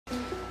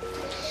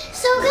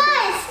So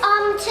guys,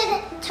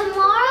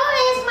 tomorrow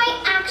is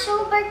my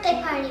actual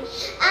birthday party,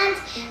 and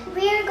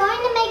we are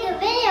going to make a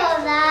video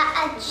of that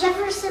at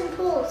Jefferson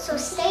Pool. So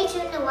stay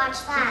tuned to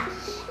watch that.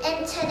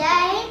 And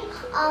today,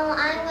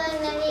 I'm going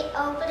to be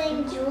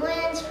opening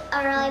Julian's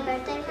early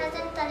birthday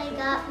present that he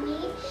got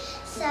me.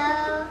 So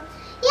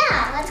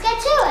yeah, let's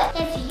get to it.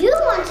 If you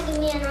want to give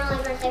me an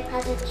early birthday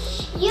present,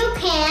 you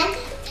can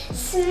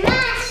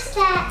smash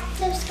that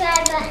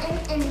subscribe button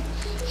and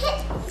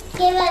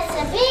give us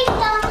a big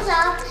thumbs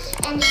up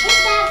and hit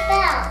that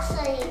bell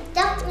so you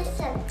don't miss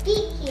a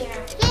beat here.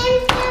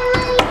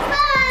 FinFamily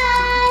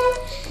Fun!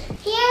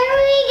 Here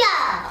we go!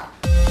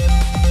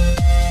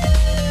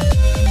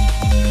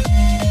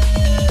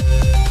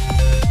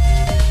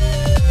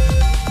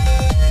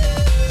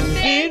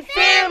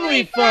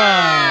 FinFamily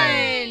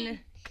Fun!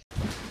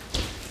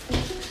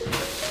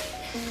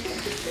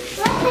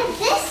 What could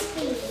this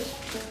be?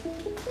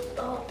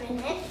 Open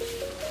it.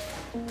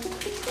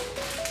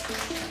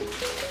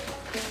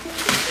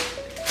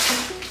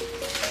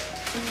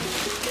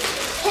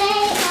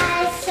 Okay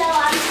guys, so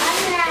I'm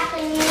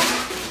unwrapping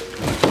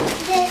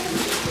it.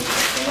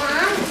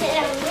 Mom did a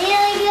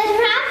really good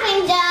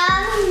wrapping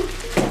job.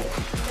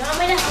 You want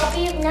me to help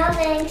you? No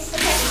thanks.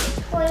 Okay.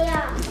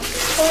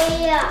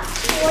 Toya.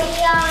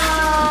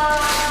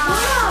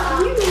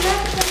 Mom, you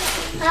left it.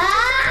 Mom!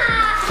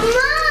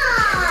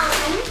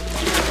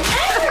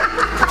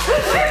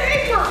 Where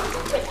is Mom?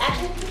 Wait,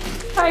 actually.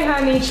 Hi,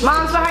 honey.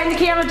 Mom's behind the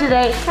camera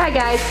today. Hi,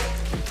 guys.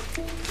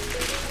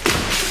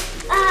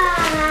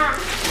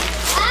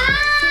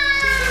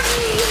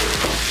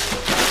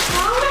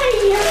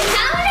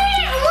 How did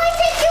it only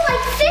take you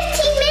like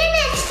 15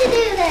 minutes to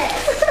do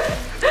this?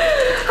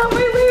 How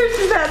many liters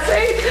does that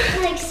say?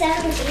 Like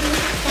 17,000.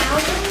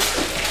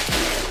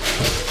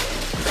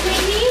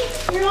 Maybe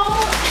you're all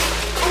there.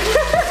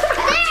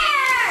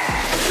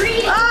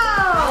 Read.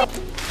 Oh!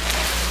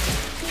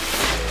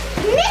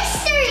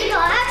 Mystery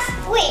box.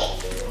 Wait.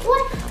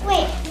 What?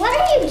 Wait. What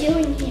are you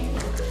doing here?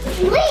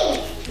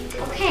 Leave.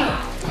 Okay.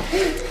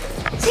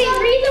 So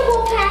read the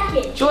whole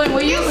package. Julian,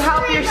 will you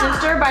help your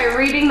sister by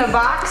reading the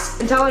box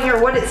and telling her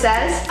what it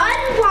says?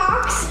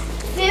 Unbox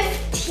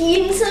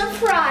 15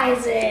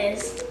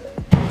 surprises.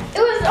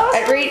 It was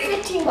also read-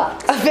 15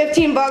 bucks.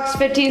 15 bucks,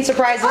 15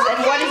 surprises,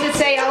 and what does it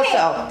say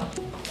also?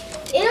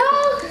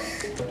 It'll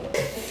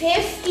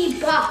 50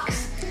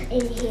 bucks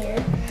in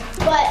here,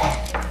 but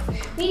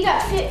we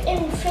got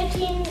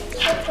 15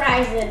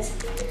 surprises,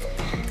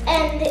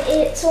 and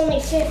it's only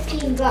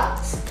 15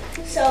 bucks.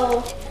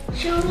 So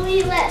should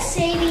we let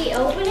Sadie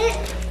open it?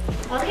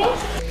 Okay.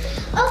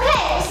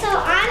 Okay, so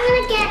I'm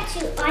gonna get to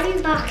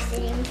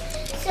unboxing.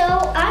 So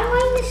I'm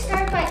going to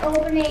start by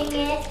opening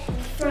it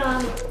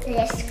from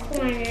this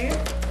corner.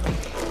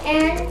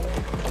 And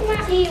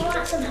do you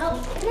want some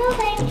help? No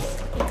thanks.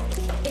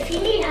 If you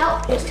need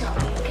help, just tell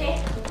me,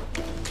 okay?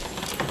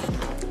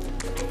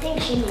 I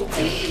think she needs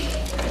it.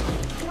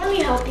 Let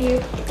me help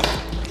you.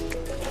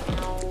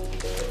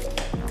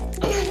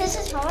 This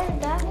is hard,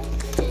 Dad.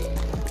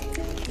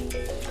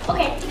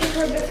 Okay, you can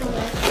rip it from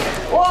there.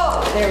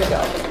 Whoa! There we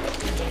go.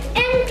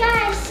 And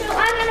guys, so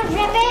I'm gonna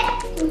rip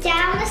it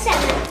down the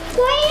center.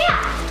 Well, yeah.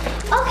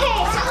 Okay,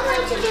 so I'm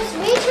going to just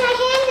reach my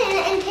hand in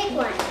and pick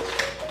one.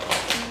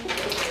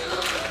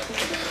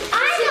 I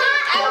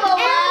got an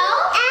L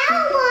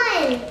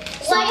one.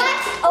 So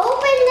let's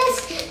open this.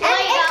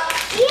 Let's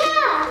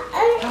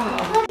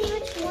see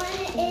which one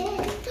it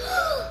is.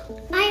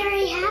 I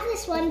already have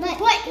this one, but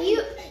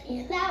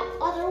that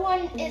other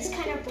one is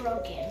kind of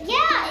broken.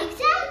 Yeah,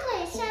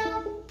 exactly. So,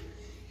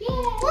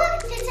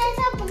 look, it says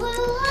a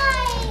blue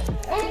light.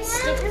 And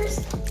stickers.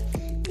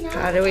 No.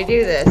 How do we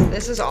do this?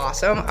 This is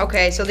awesome.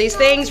 Okay, so these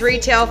things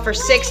retail for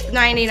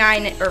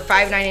 $6.99 or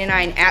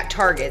 $5.99 at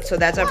Target. So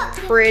that's a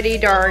pretty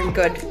darn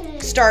good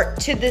start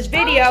to this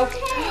video.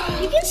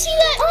 Okay. You can see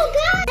that. Oh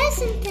God, that's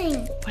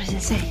something. What does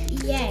it say?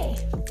 Yay.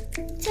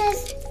 It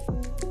says,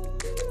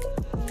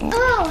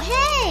 oh,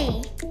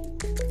 hey.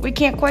 We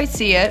can't quite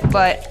see it,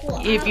 but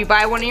if you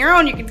buy one of your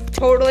own, you can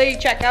totally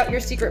check out your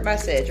secret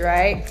message,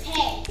 right?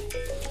 Hey.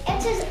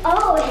 It says,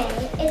 oh,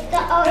 hey. It's the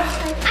oh.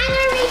 I'm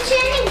gonna reach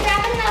in and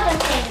grab another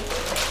thing.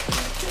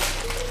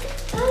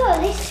 Oh,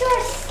 these two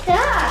are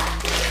stuck.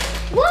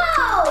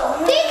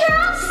 Whoa, these are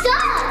all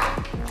stuck.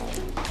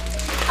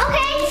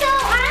 Okay, so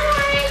I'm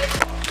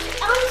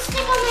gonna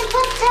stick them and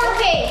put the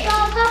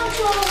Paw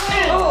Patrol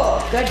away.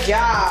 Oh, good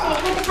job. Okay,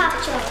 put the Paw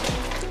Patrol away.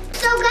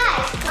 So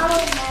guys,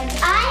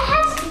 I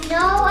have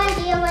no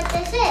idea what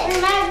this is.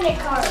 They're magnet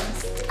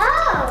cards.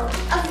 Oh,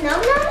 of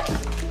Num Nums?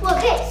 Well,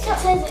 okay, so it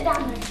says it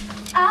down there.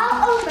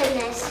 I'll open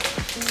this.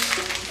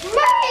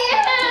 Maria!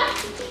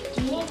 Do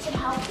you need some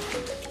help?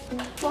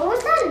 What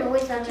was that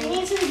noise on there? Do you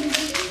need some?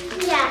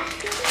 Yeah.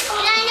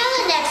 And I know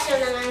the next one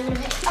that I'm gonna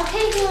pick.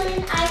 Okay,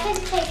 Julian, I can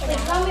take it. Wait,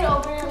 you want me to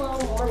open it a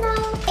little more? No.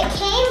 It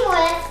came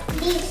with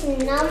these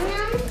Num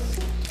Nums.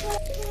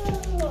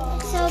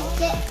 So,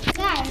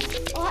 guys,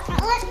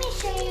 let me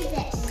show you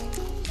this.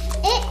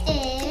 It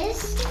is,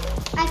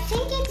 I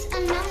think it's a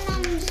Num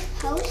Nums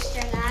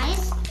poster,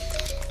 guys.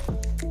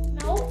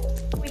 No?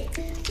 Wait.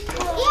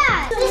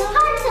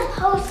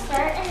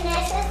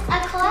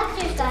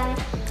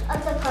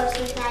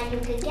 design you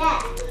could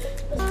get.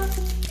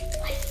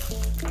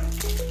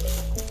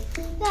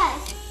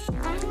 Guys,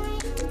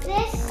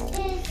 this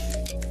is,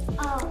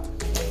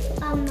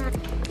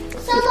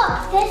 so look,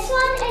 this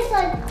one is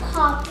like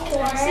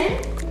popcorn,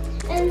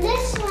 and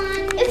this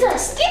one is a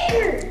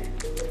sticker.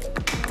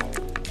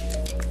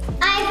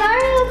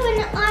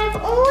 I've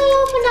only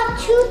opened up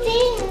 2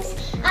 things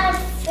out of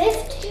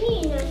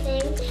 15, I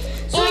think.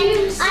 So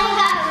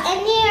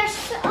and there's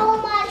so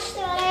much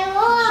that I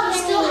love. She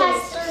still has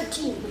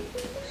 13.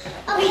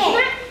 Okay,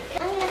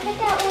 I'm gonna pick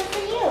out one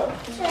for you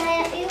so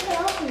that you can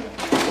open it.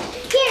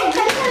 Here, I'm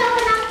gonna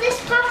open up this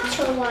Paw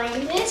Patrol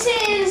one. This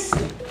is.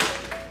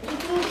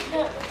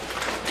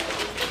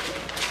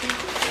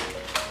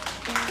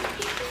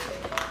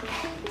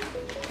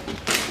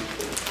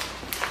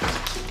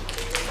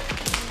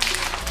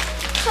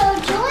 So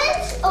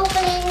Julian's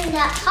opening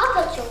that Paw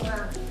Patrol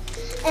one.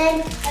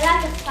 And I got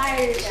the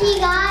fire guy. He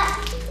got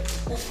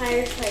the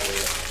firefighter.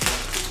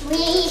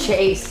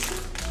 Chase.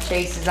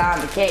 Chase is on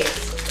the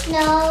case. No.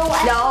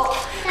 No.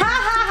 Ha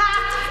ha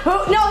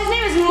ha. No, his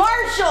name is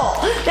Marshall.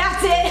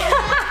 That's it.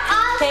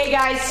 Hey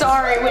guys,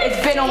 sorry.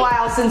 It's been a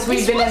while since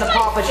we've been in the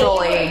Paw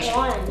Patrol age.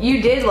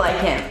 You did like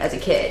him as a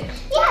kid.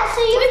 Yeah,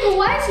 so you can.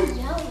 Why is he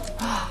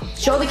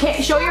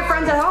yellow? Show your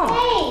friends at home.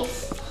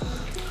 Face.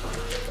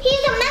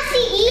 He's a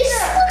messy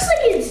eater. This looks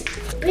like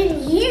it's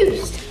been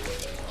used.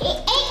 He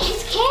ate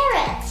his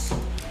carrots.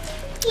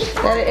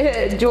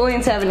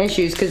 Julian's having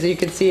issues because you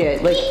can see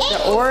it. Like the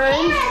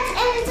orange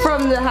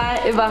from the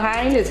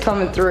behind is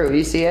coming through.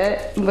 You see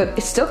it? But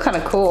it's still kind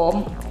of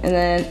cool. And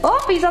then,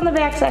 oh, he's on the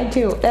backside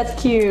too. That's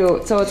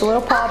cute. So it's a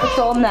little Paw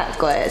Patrol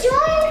necklace.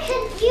 Julian,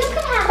 you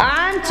can have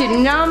on to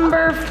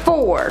number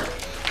 4. Okay,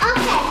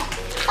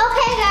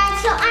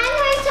 guys. So I'm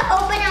going to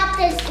open up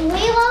this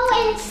Lilo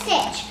and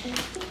Stitch.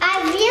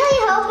 I really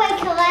hope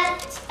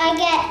I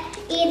get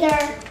either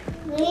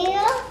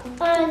Lilo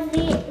or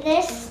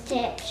this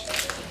Stitch.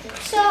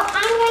 So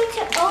I'm going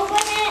to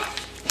open it.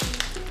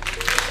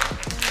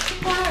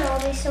 Why are all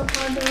these so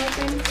hard to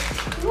open?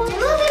 Movie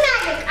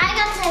magic. I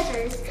got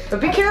scissors. But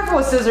be careful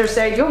with scissors,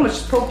 Sadie. You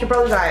almost poked your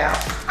brother's eye out.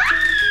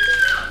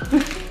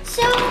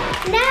 So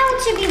now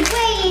it should be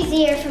way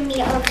easier for me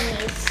to open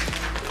these.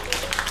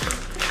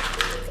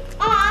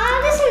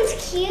 Aw, this one's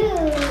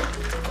cute.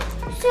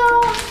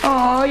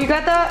 Oh, you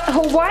got the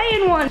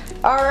Hawaiian one.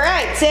 All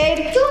right,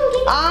 Sadie.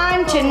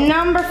 On to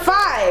number 5.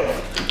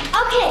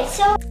 Okay,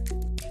 so.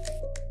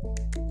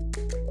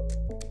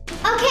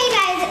 Okay,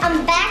 guys,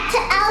 I'm back to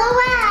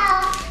LOL,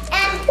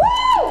 and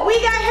woo, we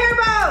got hair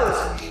bows.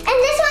 And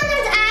this one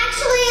is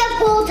actually a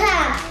pull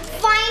tab.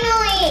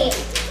 Finally.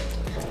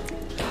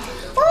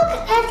 Look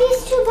at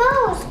these 2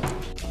 bows.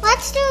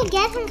 Let's do a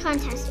guessing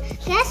contest.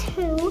 Guess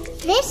who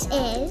this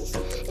is,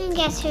 and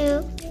guess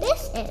who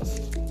this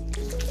is.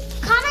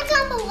 Comment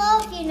down below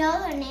if you know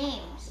their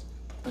names.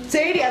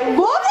 Sadie, I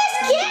love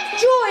this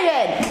gift,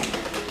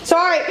 Julian.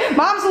 Sorry,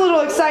 Mom's a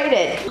little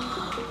excited.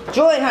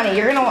 Julian, honey,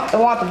 you're gonna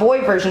want the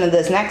boy version of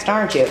this next,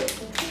 aren't you?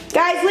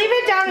 Guys, leave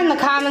it down in the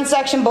comment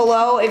section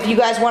below if you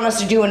guys want us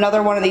to do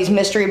another one of these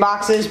mystery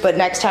boxes, but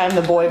next time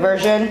the boy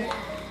version.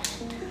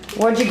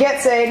 What'd you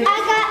get, Sadie? I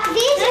got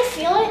these. I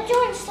feel it.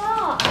 Jordan,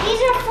 stop.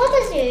 These are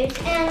flip-a-zoos,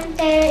 and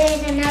there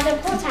is another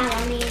pull tab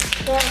on these.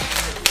 But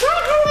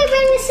right when we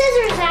bring the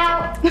scissors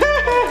out,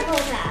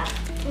 pull tab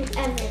and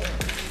everything.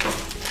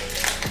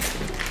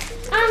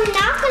 I'm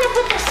not gonna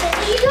put the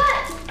scissors. You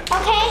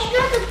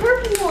got the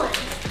purple one.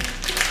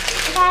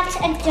 That's a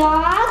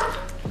dog.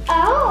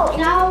 Oh,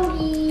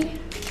 doggy.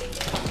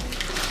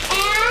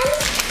 And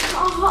a.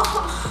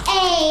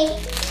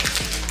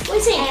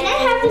 Wait, can I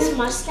have this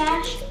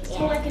mustache so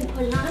I can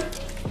put it on?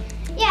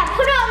 Yeah,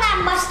 put on that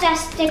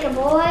mustache sticker,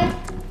 boy.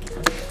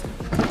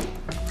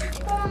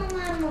 Put on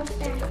that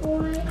mustache,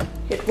 boy.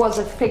 It was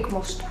a fake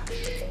mustache.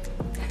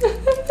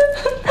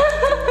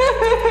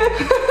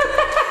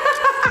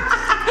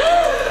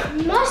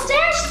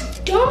 Mustache,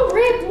 don't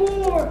rip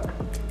more.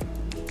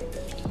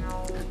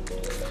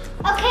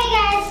 Okay,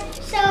 guys,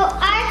 so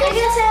I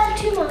guess I have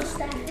 2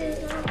 mustaches.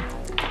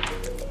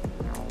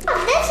 Oh,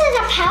 this is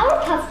a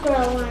Powerpuff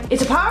Girl one.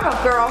 It's a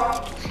Powerpuff Girl.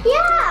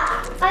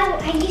 Yeah, I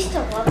used to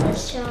love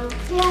this show.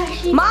 Yeah,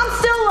 Mom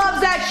still loves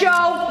that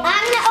show.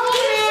 I'm the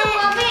used to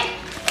love it.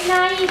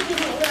 Now you can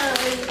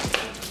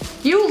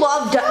love. You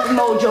loved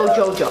Mojo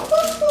Jojo.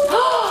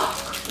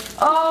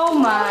 Oh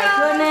my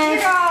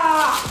goodness.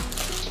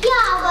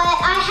 Yeah, but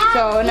I have.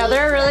 So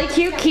another really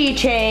cute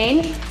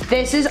keychain.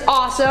 This is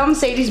awesome.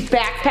 Sadie's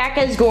backpack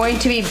is going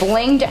to be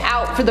blinged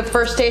out for the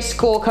first day of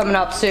school coming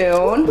up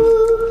soon.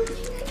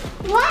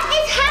 What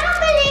is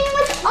happening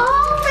with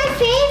all my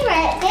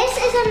favorite? This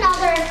is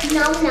another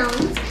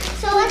num-num.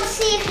 So let's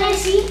see if I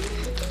see.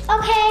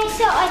 Okay,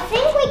 so I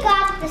think we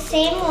got the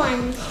same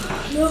ones.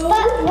 No.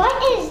 But what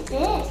is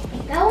this?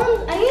 That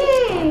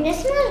one,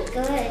 this smells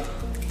good.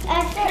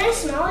 Can I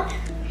smell it?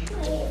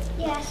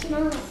 Yeah,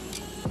 smell it.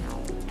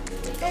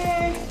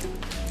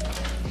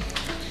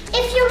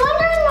 If you're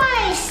wondering why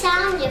I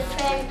sound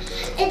different,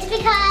 it's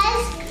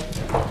because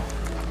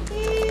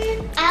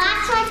I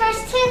lost my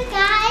first tooth,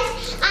 guys,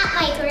 at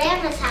my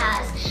grandma's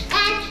house.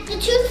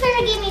 Tooth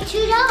Fairy gave me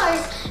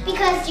 $2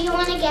 because, do you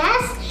want to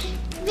guess?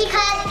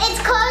 Because it's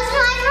close to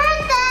my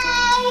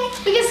birthday.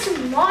 Because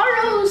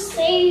tomorrow's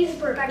Sadie's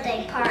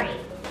birthday party.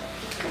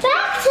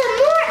 Back to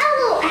more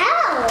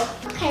LOL.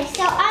 Okay,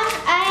 so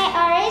I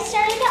already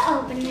started to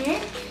open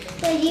it.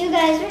 So you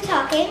guys were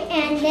talking,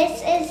 and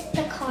this is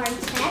the card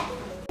set.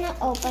 I'm gonna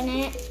open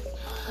it.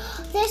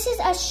 This is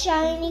a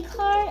shiny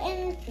card,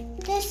 and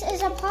this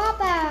is a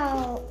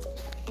pop-out.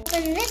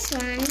 Open this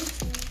one.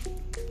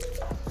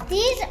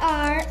 These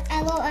are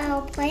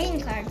LOL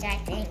playing cards, I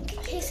think.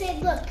 Okay, say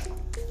look.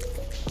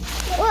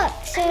 Look,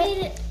 so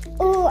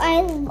ooh,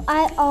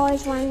 I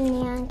always wanted a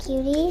neon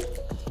cutie.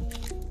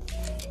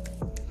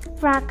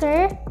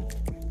 Rocker.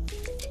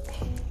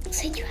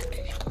 Say you have to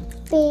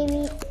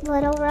baby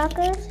little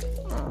rockers.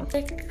 Oh.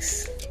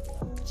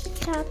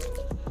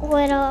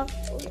 Little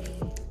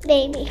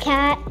baby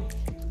cat.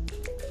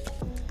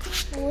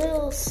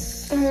 Little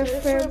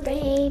surfer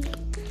babe.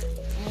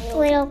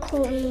 Little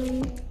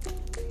queen.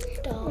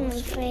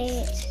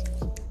 Face.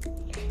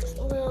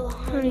 Little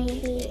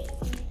honeybee.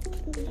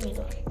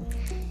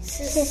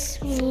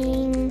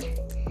 Swing.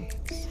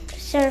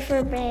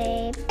 Surfer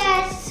babe.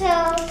 Yeah, so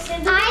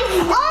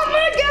oh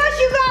my gosh,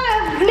 you got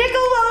a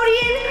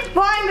Nickelodeon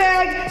blind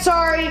bag.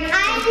 Sorry.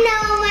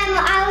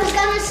 I was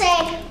gonna say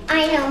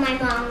I know my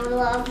mom would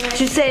love this.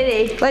 Just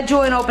Sadie, let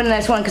Julian open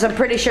this one because I'm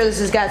pretty sure this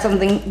has got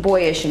something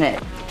boyish in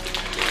it.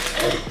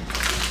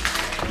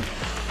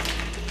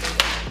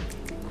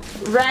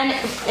 Ren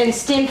and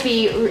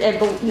Stimpy,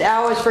 I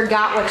always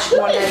forgot which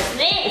one it is.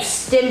 It's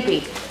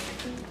Stimpy.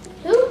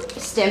 Who?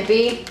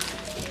 Stimpy.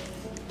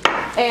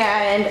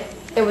 And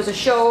it was a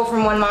show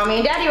from when Mommy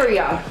and Daddy were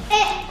young.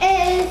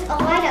 It is a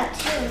light-up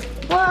too.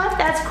 What?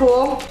 That's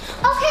cool.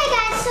 Okay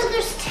guys, so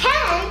there's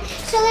 10,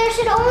 so there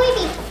should only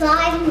be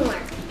 5 more.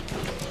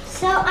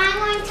 So I'm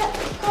going to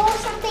pull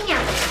something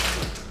out.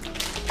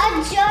 A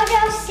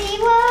JoJo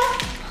Siwa.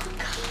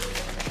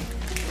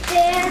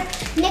 They're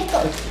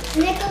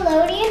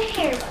Nickelodeon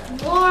hair.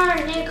 More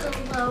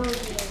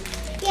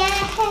Nickelodeon. Yeah.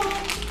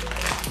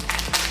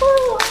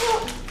 Ooh,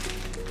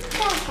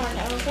 that's hard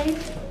to open.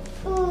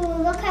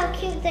 Ooh, look how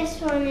cute this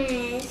one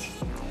is.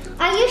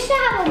 I used to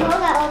have a bow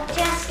that looked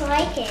just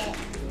like it.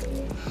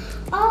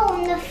 Oh,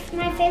 and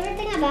my favorite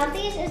thing about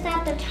these is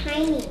that they're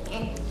tiny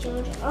and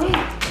JoJo. Oh.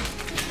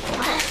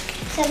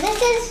 So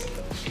this is,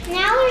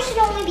 now there should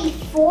only be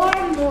 4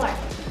 more.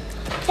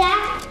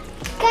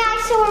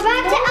 Guys, so we're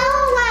back to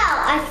LOL.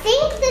 I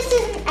think this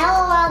is an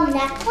LOL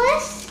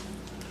necklace.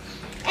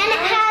 And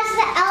it has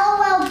the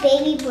LOL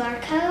baby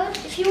barcode.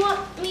 If you want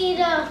me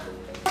to...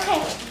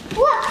 Okay,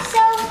 look,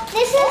 so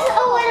this is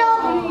a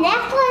little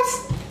necklace.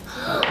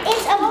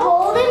 It's a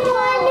golden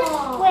one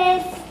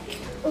with,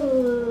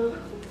 ooh.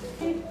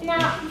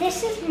 Now,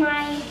 this is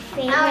my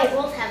favorite. Oh, we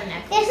both have a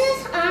necklace. This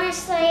is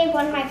honestly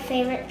one of my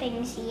favorite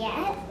things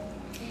yet.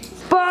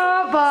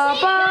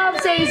 Bob,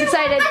 Sadie's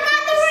excited. I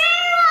got the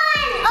rare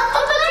one! Of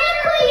the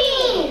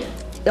Queen!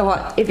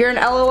 If you're an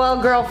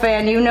LOL girl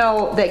fan, you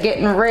know that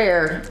getting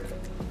rare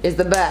is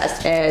the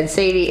best, and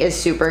Sadie is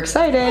super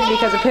excited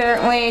because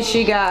apparently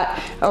she got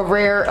a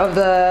rare of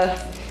the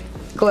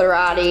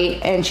Glitterati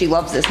and she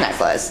loves this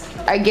necklace.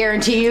 I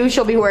guarantee you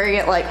she'll be wearing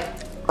it like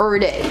every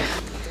day.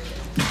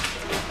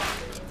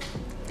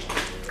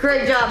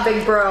 Great job,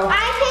 big bro.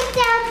 I picked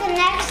out the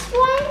next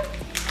one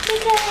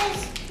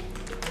because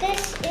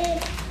this is,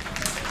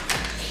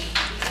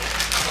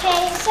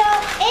 okay, so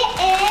it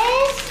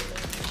is.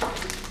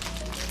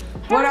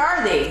 What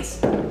are these?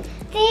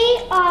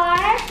 They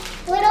are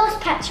Littlest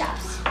Pet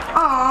shops.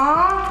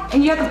 Aww,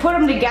 and you have to put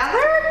them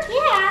together?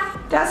 Yeah.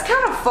 That's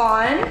kind of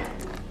fun.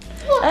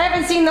 Look. I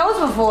haven't seen those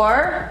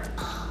before.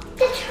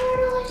 The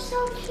turtle is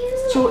so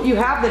cute. So you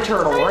have the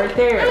turtle right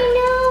there. I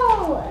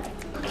know.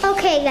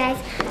 Okay guys,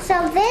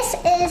 so this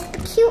is the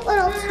cute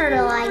little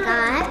turtle I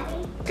got.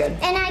 Good.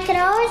 And I could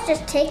always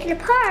just take it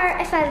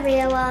apart if I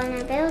really well and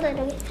I build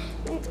it.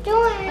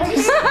 Julian,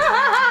 get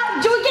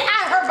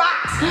out of her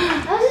box.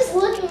 I was just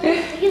looking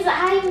because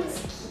I was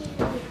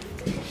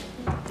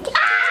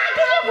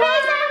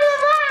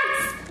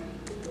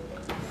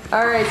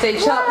Alright, so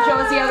show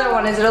us the other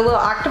one. Is it a little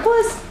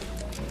octopus?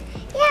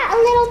 Yeah, a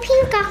little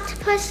pink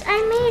octopus.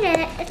 I made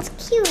it. It's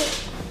cute.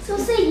 So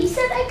say you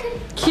said I could.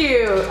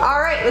 Cute.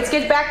 Alright, let's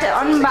get back to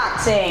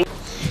unboxing.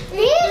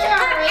 These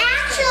are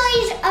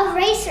actually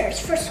erasers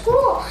for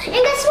school. And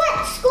guess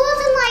what? School's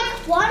in like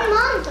 1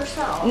 month or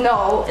so.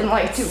 No, in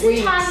like 2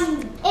 weeks.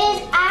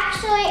 Is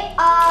actually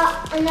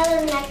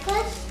another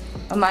necklace.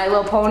 A My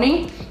Little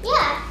Pony?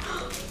 Yeah.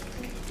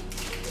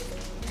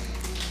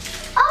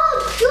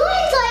 Oh,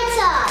 Julian's lights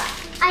up.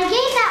 I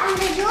gave that one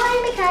to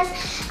Julian because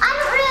I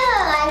don't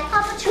really like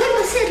Papa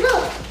Julian. Said,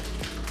 look.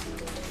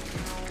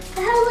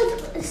 That has like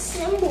a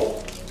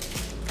symbol.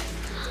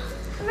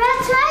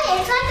 That's right.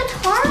 It's like a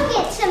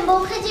Target symbol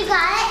because you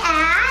got it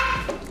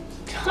at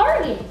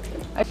Target.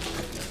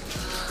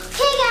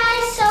 Okay,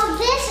 guys. So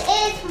this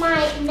is my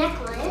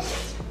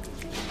necklace.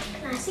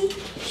 Can I see?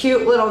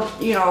 Cute little,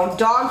 you know,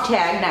 dog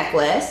tag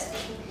necklace.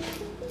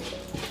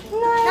 Nice. Now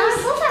I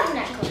still have a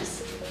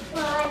necklace.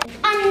 But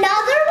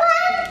another one?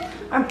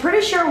 I'm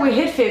pretty sure we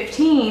hit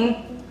 15.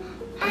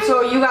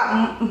 So you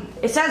got,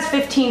 it says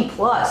 15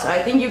 plus.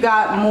 I think you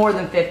got more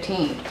than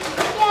 15.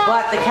 Yeah. We'll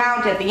have to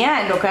count at the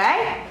end,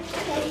 okay?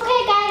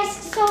 Okay guys,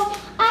 so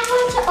I'm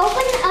going to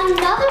open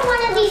another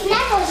one of these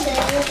necklaces.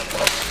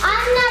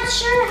 I'm not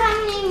sure how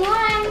many more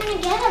I'm going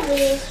to get of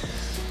these.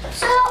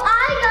 So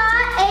I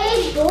got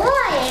a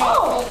boy.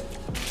 Oh.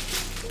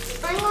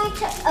 I'm going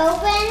to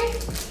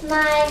open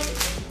my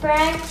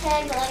brag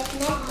tag like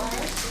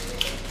necklace.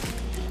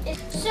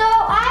 So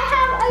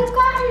I've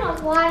gotten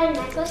a lot of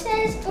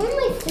necklaces,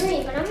 only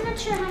 3, but I'm not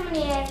sure how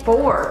many I have.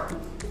 4.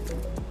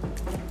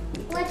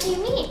 What do you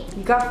mean?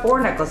 You got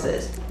 4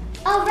 necklaces.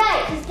 Oh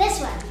right, because this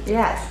one.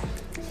 Yes.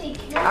 So you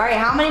can... All right,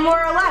 how many more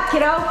are left,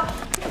 kiddo?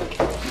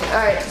 All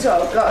right,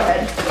 so go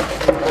ahead.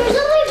 There's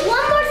only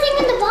one more thing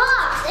in the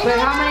box. Wait,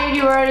 how many do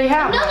you already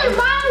have? Another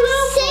My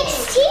Little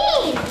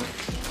 16.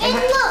 And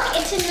look,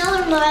 it's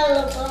another My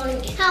Little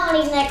Pony. How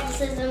many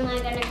necklaces am I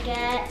gonna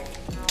get?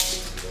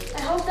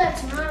 I hope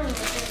that's not a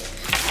necklace.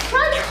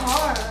 Probably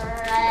car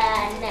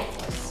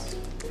necklace.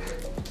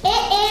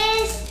 It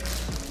is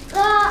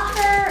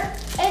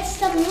it's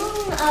the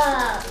moon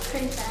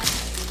princess.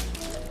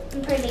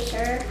 I'm pretty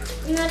sure.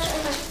 I'm not sure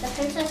if it's the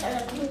princess or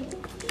the queen.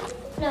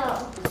 No,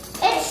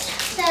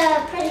 it's the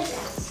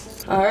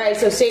princess. All right,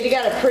 so Sadie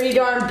got a pretty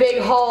darn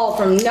big haul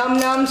from Num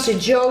Nums to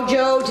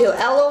JoJo to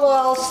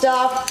LOL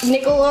stuff,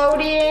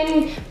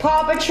 Nickelodeon,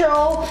 Paw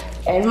Patrol,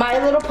 and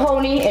My Little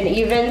Pony, and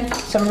even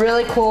some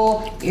really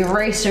cool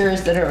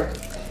erasers that are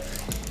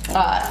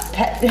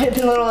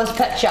Littlest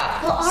Pet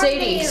Shop. Well,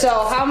 Sadie,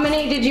 so how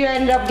many did you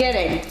end up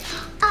getting?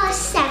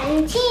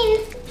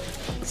 17.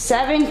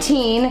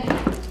 17.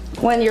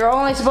 When you're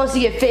only supposed to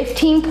get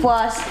 15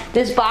 plus.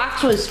 This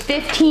box was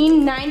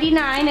 $15.99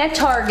 at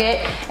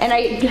Target, and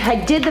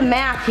I did the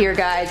math here,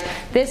 guys.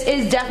 This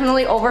is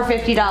definitely over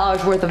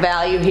 $50 worth of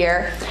value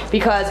here,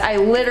 because I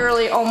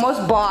literally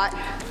almost bought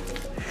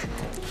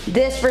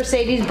this for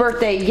Sadie's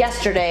birthday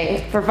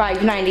yesterday for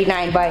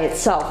 $5.99 by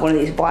itself, one of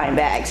these blind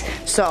bags.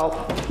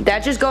 So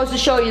that just goes to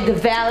show you the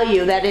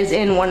value that is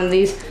in one of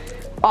these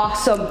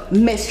awesome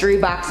mystery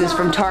boxes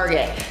from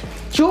Target.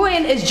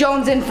 Julian is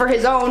jonesing for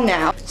his own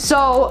now.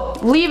 So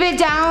leave it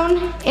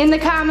down in the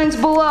comments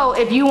below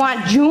if you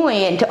want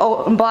Julian to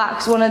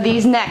unbox one of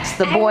these next,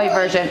 the boy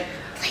version.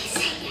 Please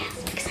say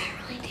yes, because I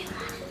really do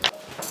want it.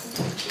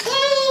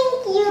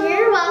 Thank you.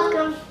 You're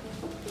welcome.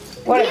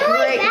 What the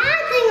only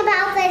bad thing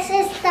about this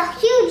is the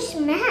huge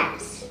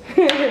mess.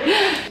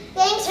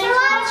 Thanks for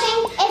watching.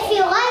 If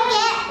you like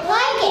it,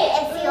 like it.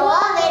 If you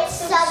love it,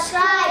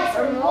 subscribe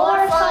for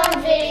more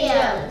fun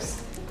videos.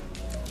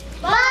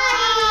 Bye.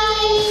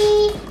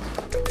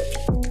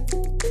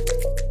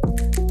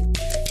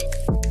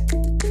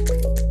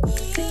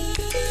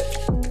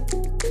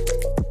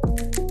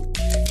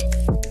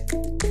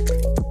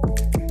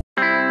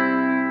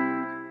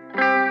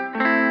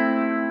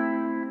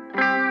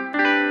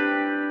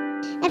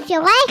 If you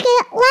like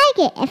it, like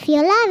it. If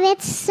you love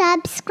it,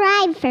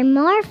 subscribe for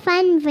more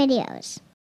fun videos.